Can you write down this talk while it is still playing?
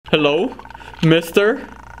Hello, mister?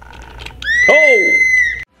 Oh!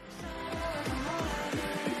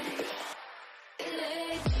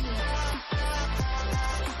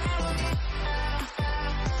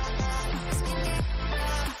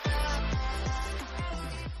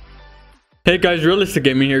 Hey guys, Realistic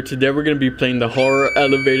Gaming here. Today we're going to be playing the horror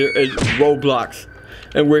elevator in Roblox.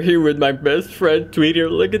 And we're here with my best friend,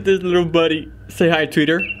 Tweeter. Look at this little buddy. Say hi,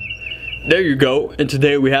 Tweeter. There you go. And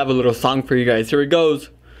today we have a little song for you guys. Here it goes.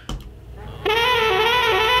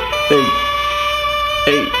 Hey.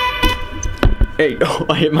 Hey. Hey. Oh,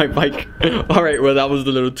 I hit my bike. Alright, well that was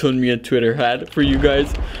the little tune me and Twitter had for you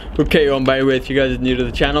guys. Okay, by the way, if you guys are new to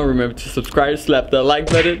the channel, remember to subscribe, slap that like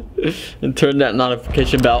button, and turn that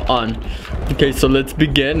notification bell on. Okay, so let's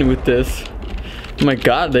begin with this. Oh my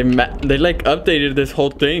god, they like updated this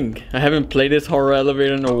whole thing. I haven't played this horror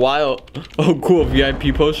elevator in a while. Oh cool,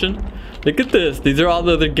 VIP potion. Look at this. These are all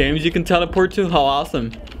the other games you can teleport to. How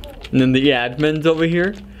awesome. And then the admins over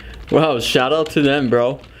here. Wow, shout out to them,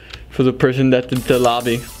 bro. For the person that did the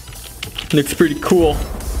lobby. Looks pretty cool.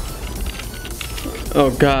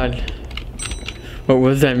 Oh god. What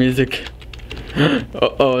was that music?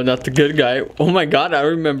 Uh-oh, not the good guy. Oh my god, I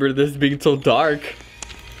remember this being so dark.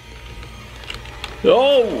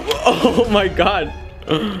 Oh my god.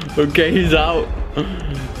 Okay, he's out.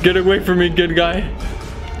 Get away from me, good guy.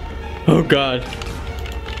 Oh god.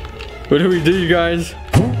 What do we do, you guys?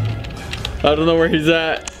 I don't know where he's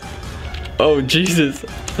at. Oh Jesus.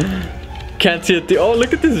 Can't see it. Oh,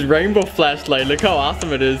 look at this rainbow flashlight. Look how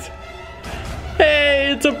awesome it is.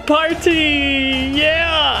 Hey, it's a party!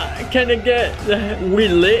 Yeah! Can it get we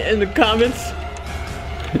lit in the comments?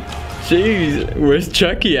 Jeez, where's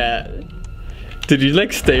Chucky at? Did he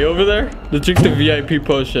like stay over there? Let's drink the VIP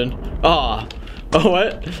potion. Ah, oh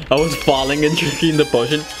what? I was falling and drinking the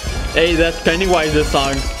potion. Hey, that's Pennywise's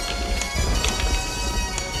song.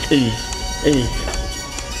 Hey, hey,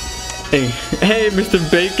 hey, hey, Mr.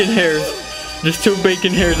 Bacon Hairs. There's two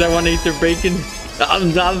bacon hairs. I want to eat their bacon.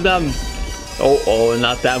 Oh,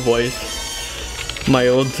 not that voice. My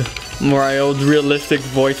old realistic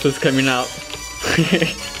voice was coming out.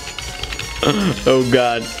 Oh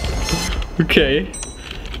god. Okay.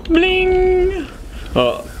 Bling.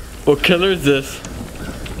 Oh, what killer is this?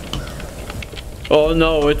 Oh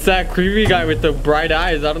no, it's that creepy guy with the bright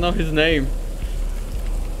eyes. I don't know his name.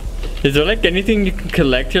 Is there like anything you can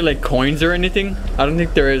collect here, like coins or anything? I don't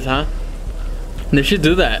think there is, huh? They should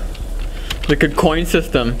do that. Like a coin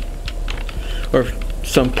system. Or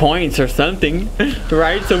some points or something,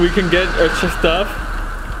 right? So we can get extra stuff.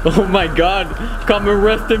 Oh my god. Come and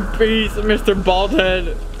rest in peace, Mr.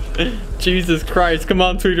 Baldhead. Jesus Christ. Come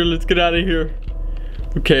on, Tweeter. Let's get out of here.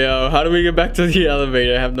 Okay, how do we get back to the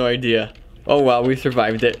elevator? I have no idea. Oh wow, we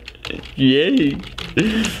survived it. Yay.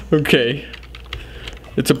 Okay.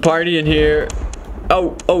 It's a party in here.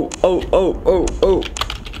 Oh.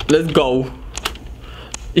 Let's go.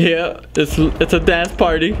 Yeah, it's a dance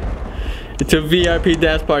party. It's a VIP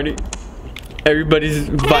dance party. Everybody's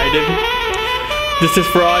invited. This is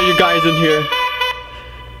for all you guys in here.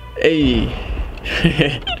 Hey.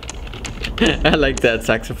 I like that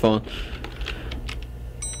saxophone.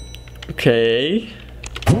 Okay.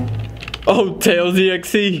 Oh, Tails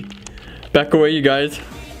EXE. Back away, you guys.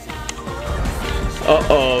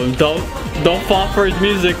 Uh-oh, don't fall for his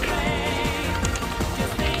music.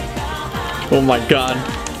 Oh my god.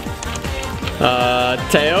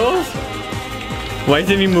 Tails? Why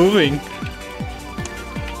isn't he moving?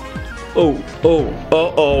 Oh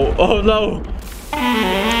no.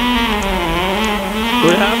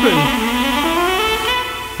 What happened?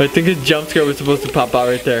 I think his jump scare was supposed to pop out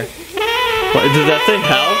right there. What, does that say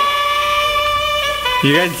help?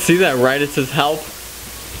 You guys see that, right? It says help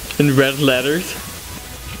in red letters.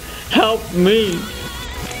 Help me.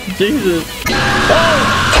 Jesus. Oh!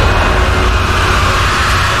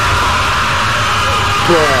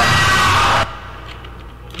 Bruh.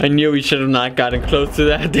 I knew we should have not gotten close to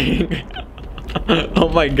that thing. Oh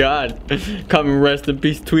my god. Come and rest in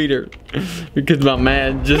peace, Tweeter. Because my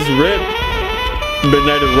man just ripped.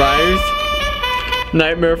 Midnight Arrives.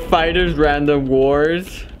 Nightmare Fighters, Random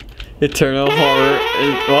Wars. Eternal Horror.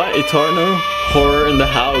 What? Eternal Horror in the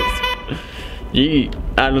House. Yee.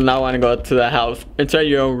 I do not want to go to that house. It's at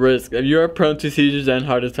your own risk. If you are prone to seizures and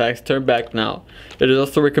heart attacks, turn back now. It is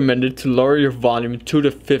also recommended to lower your volume 2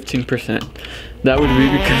 to 15%. That would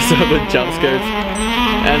be because of the jump scares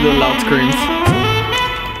and the loud screams.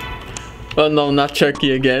 Oh no, not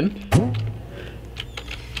Chucky again.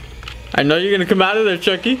 I know you're gonna come out of there,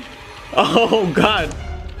 Chucky. Oh god.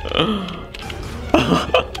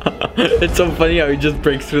 It's so funny how he just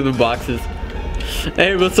breaks through the boxes.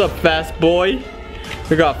 Hey, what's up, fast boy?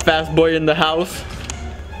 We got Fast Boy in the house.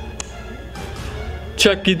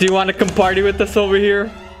 Chucky, do you want to come party with us over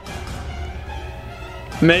here?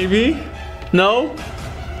 Maybe? No?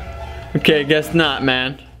 Okay, guess not,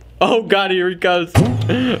 man. Oh god, here he comes.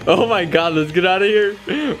 Oh my god, let's get out of here.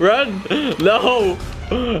 Run! No!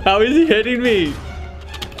 How is he hitting me?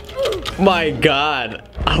 My god.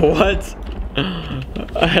 What?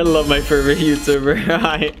 I love my favorite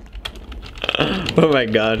YouTuber. Oh my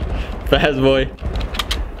god. Fast Boy.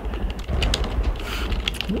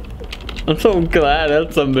 I'm so glad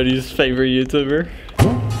that's somebody's favorite YouTuber.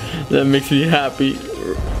 That makes me happy.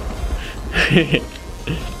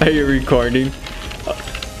 Are you recording?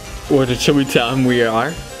 What should we tell him we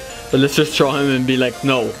are? But let's just troll him and be like,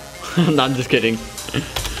 no. No, I'm just kidding.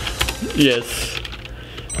 Yes.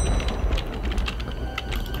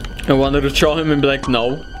 I wanted to troll him and be like,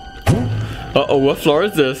 no. Uh-oh, what floor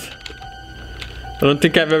is this? I don't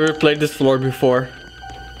think I've ever played this floor before.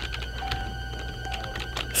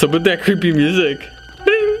 So with that creepy music.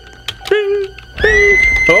 Bing, bing, bing.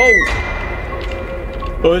 Oh!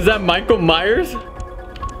 Oh, is that Michael Myers?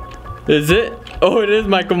 Is it? Oh, it is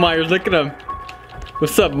Michael Myers. Look at him.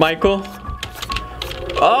 What's up, Michael?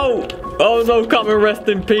 Oh! Oh no, come and rest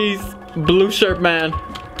in peace. Blue shirt man.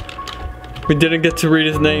 We didn't get to read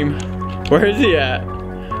his name. Where is he at?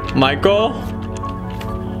 Michael?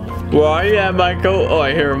 Where are you at, Michael? Oh,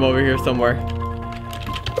 I hear him over here somewhere.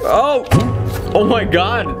 Oh! Oh my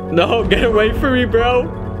god. No, get away from me, bro.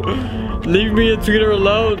 Leave me and Twitter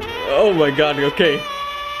alone. Oh my god, okay.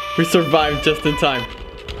 We survived just in time.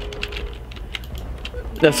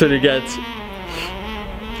 That's what he gets.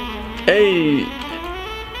 Hey.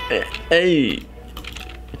 Hey.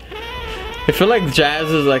 I feel like jazz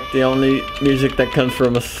is like the only music that comes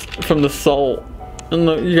from the soul. I don't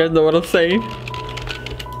know, you guys know what I'm saying?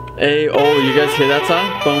 Hey, oh, you guys hear that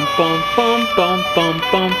song? Bum bum bum bum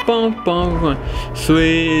bum bum bum.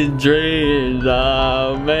 Sweet dreams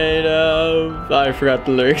are made of. I forgot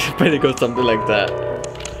the lyrics, but it goes something like that.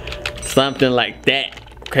 Something like that.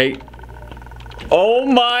 Okay. Oh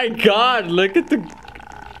my god, look at the...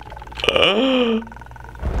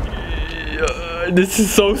 this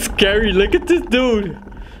is so scary. Look at this dude.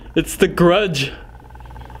 It's the Grudge.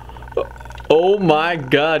 Oh my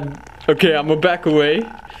god. Okay, I'm gonna back away.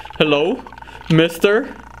 Hello,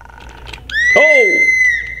 mister. Oh!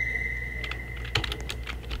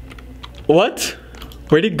 What?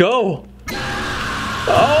 Where'd he go?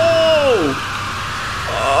 Oh!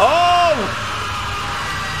 Oh!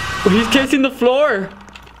 He's kissing the floor.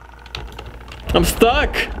 I'm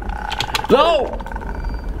stuck. No!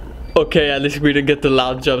 Okay, at least we didn't get the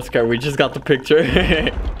loud jump scare. We just got the picture.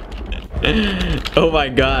 Oh my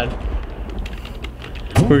god.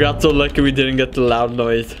 We got so lucky we didn't get the loud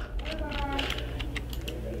noise.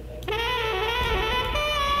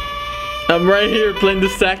 I'm right here playing the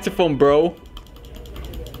saxophone, bro.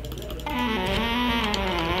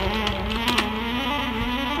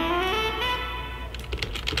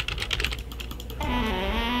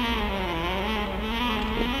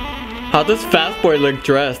 How does Fast Boy look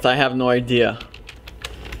dressed? I have no idea.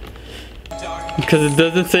 Because it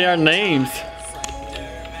doesn't say our names.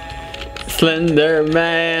 Slender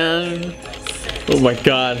Man. Oh my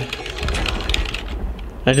god.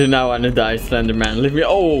 I do not want to die, Slender Man. Leave me.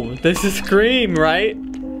 Oh, this is Scream, right?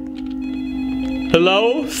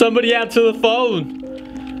 Hello? Somebody answer the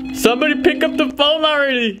phone. Somebody pick up the phone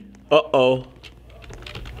already. Uh-oh.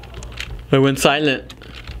 I went silent.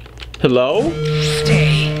 Hello?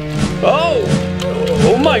 Stay. Oh!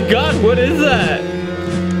 Oh my god, what is that?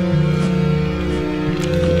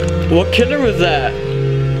 What killer was that?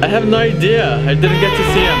 I have no idea. I didn't get to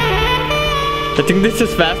see him. I think this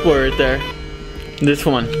is Fast Boy right there. This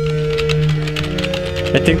one.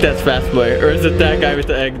 I think that's Fast Boy. Or is it that guy with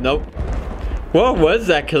the egg? Nope. What was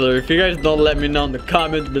that killer? If you guys don't, let me know in the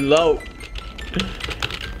comments below.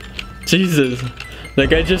 Jesus. That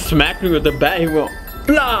guy just smacked me with the bat. He went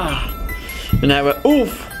blah! And I went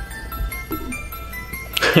oof.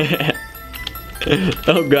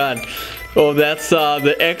 Oh god. Oh, that's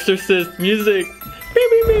the Exorcist music.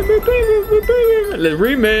 Let's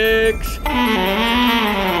remix.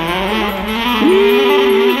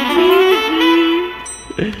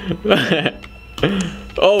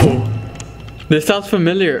 Oh, this sounds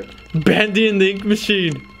familiar. Bandy and the Ink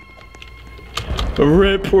Machine.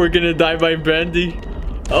 Rip, we're gonna die by Bandy.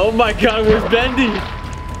 Oh my god, where's Bandy?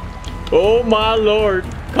 Oh my lord.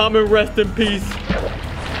 Come and rest in peace.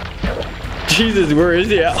 Jesus, where is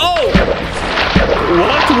he at? Oh!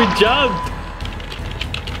 What? We jumped!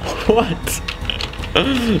 What?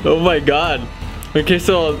 Oh my god. Okay,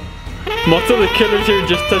 so Most of the killers here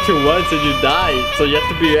just touch it once and you die. So you have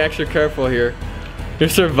to be extra careful here. You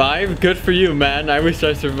survived? Good for you, man. I wish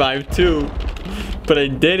I survived too. But I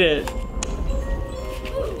didn't.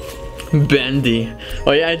 Bendy.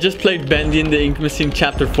 Oh yeah, I just played Bendy in the Ink Machine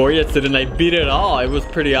Chapter 4 yesterday and I beat it all. It was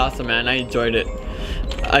pretty awesome, man. I enjoyed it.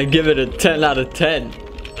 I give it a 10 out of 10.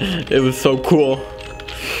 It was so cool.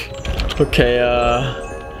 Okay,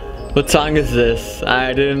 what song is this?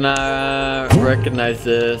 I did not recognize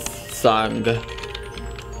this song.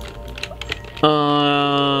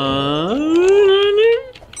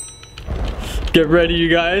 Get ready, you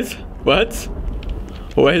guys. What?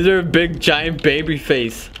 Why is there a big giant baby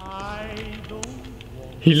face?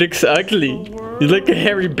 He looks ugly. He's like a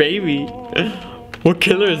hairy baby. What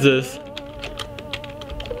killer is this?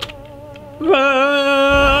 Oh!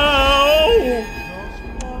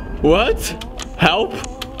 What? Help?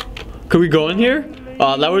 Can we go in here?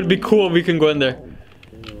 Oh, that would be cool if we can go in there.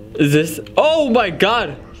 Is this? Oh my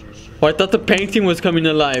god! Oh, I thought the painting was coming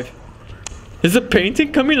alive. Is the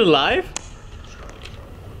painting coming alive?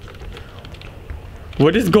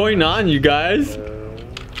 What is going on, you guys?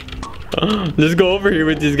 Let's go over here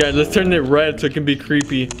with these guys. Let's turn it red so it can be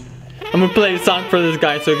creepy. I'm gonna play a song for this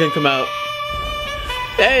guy so it can come out.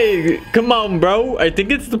 Hey, come on, bro. I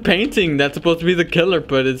think it's the painting that's supposed to be the killer,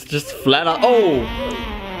 but it's just flat out. Oh!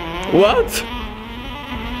 What?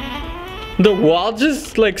 The wall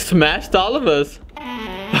just like smashed all of us.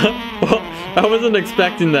 Well, I wasn't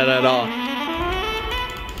expecting that at all.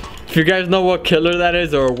 If you guys know what killer that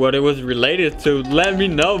is or what it was related to, let me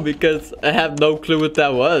know because I have no clue what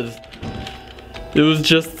that was. It was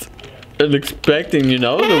just unexpected, you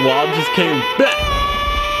know? The wall just came back.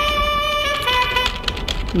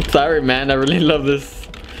 I'm sorry, man. I really love this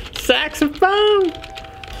saxophone.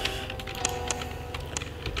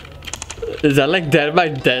 Is that like Dead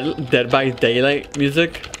by Daylight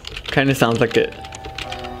music? Kind of sounds like it.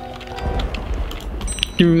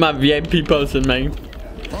 Give me my VIP potion, man.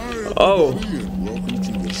 Oh.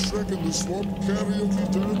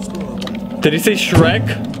 Did he say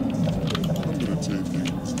Shrek?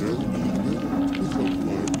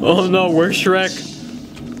 Oh no, where's Shrek?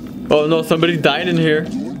 Oh no, somebody died in here.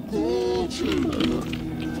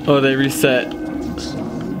 Oh, they reset.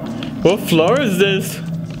 What floor is this?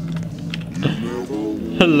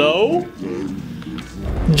 Hello?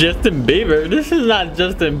 Justin Bieber? This is not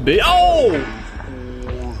Justin Bieber. Oh!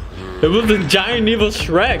 It was the giant evil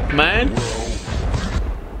Shrek, man.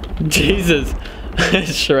 Jesus.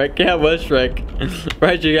 Shrek, yeah, it was Shrek.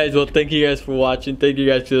 Right, you guys. Well, thank you guys for watching. Thank you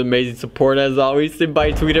guys for the amazing support as always. Say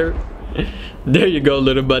bye, Twitter. There you go,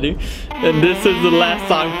 little buddy. And this is the last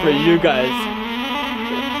song for you guys.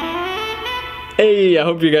 Hey, I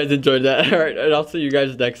hope you guys enjoyed that. Alright, and I'll see you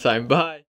guys next time. Bye.